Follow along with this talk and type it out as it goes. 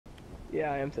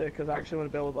Yeah, I am too, because I actually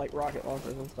want to build like rocket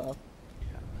launchers and stuff.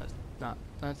 Yeah,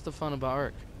 that's the fun about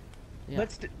Ark. Yeah.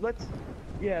 Let's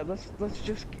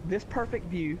just this perfect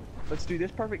view. Let's do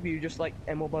this perfect view, just like,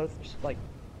 and we'll both just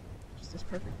this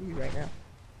perfect view right now.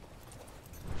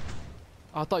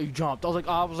 I thought you jumped. I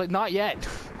was like, not yet.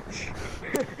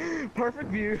 Perfect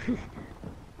view.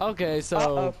 Okay, so.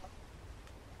 Uh-oh.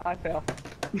 I fell.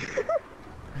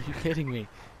 Are you kidding me?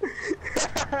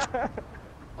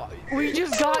 We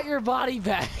just got your body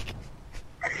back.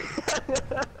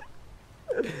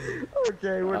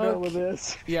 Okay, we're done with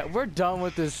this. Yeah, we're done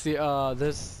with this.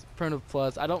 This Primitive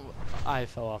Plus. I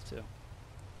fell off too.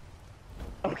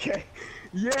 Okay.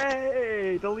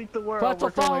 Yay! Delete the world. Quetzal,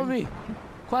 follow me.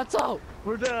 Quetzal.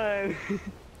 We're done.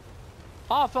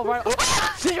 Oh, I fell right.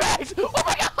 T-Rex! Oh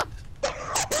my god!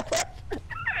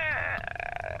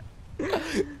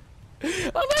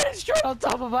 I landed straight on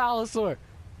top of Allosaur.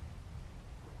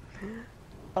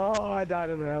 Oh, I died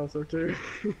in the house or two.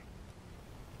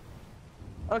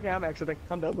 Okay, I'm exiting.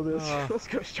 I'm done with this. Let's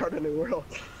go start a new world.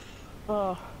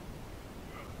 Oh,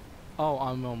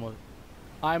 I'm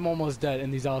almost dead,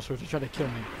 and these Allosaurs are trying to kill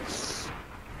me.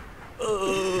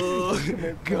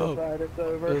 Go. It's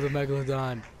over. There's a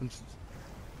Megalodon.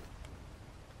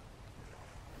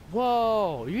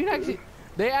 Whoa! You can actually.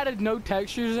 They added no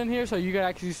textures in here, so you can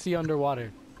actually see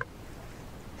underwater.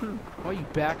 Why you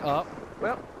back up?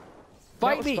 Well,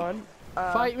 fight me! Fun.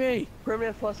 Fight me!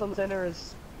 Primitive Plus on the center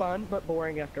is fun, but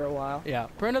boring after a while. Yeah,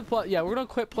 Primitive Plus. Yeah, we're gonna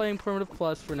quit playing Primitive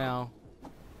Plus for now.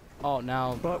 Oh,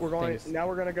 now. But we're going. Now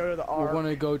we're gonna go to the Ark. We're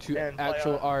gonna go to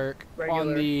actual Ark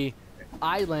on the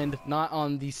island, not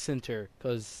on the center,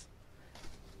 because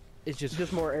it's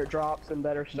just more airdrops and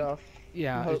better stuff.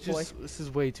 Yeah, it's just this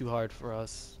is way too hard for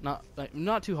us.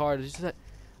 Not too hard. It's just that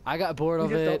I got bored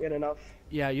of it. Don't get enough.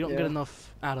 Yeah, you don't get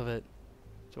enough out of it.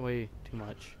 It's way too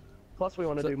much. Plus, we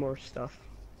want to do more stuff.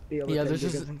 Yeah, there's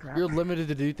just you're limited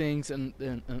to do things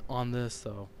and on this,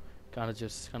 so kind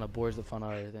of bores the fun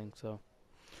out of everything. So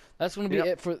that's gonna be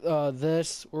it for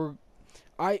this.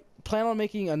 I plan on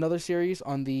making another series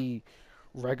on the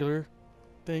regular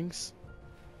things,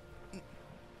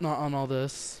 not on all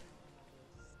this.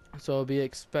 So I'll be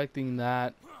expecting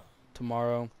that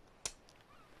tomorrow.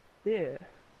 Yeah.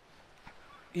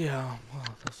 Yeah, well,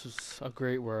 this was a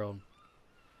great world.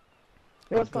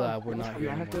 I'm glad we're not here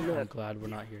anymore. I'm glad we're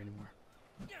not here anymore.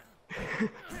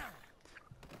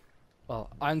 Well,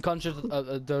 unconscious.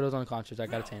 Dodo's unconscious. I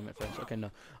gotta tame it first. Okay, no.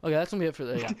 Okay, that's gonna be it for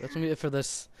that's gonna be it for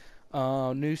this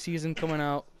new season coming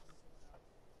out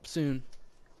soon.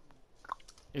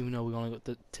 Even though we only got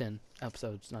the 10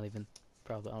 episodes, not even.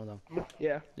 Probably, I don't know.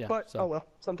 Yeah. But, so, oh well.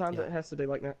 Sometimes it has to be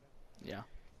like that. Yeah.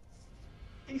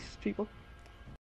 Peace, people.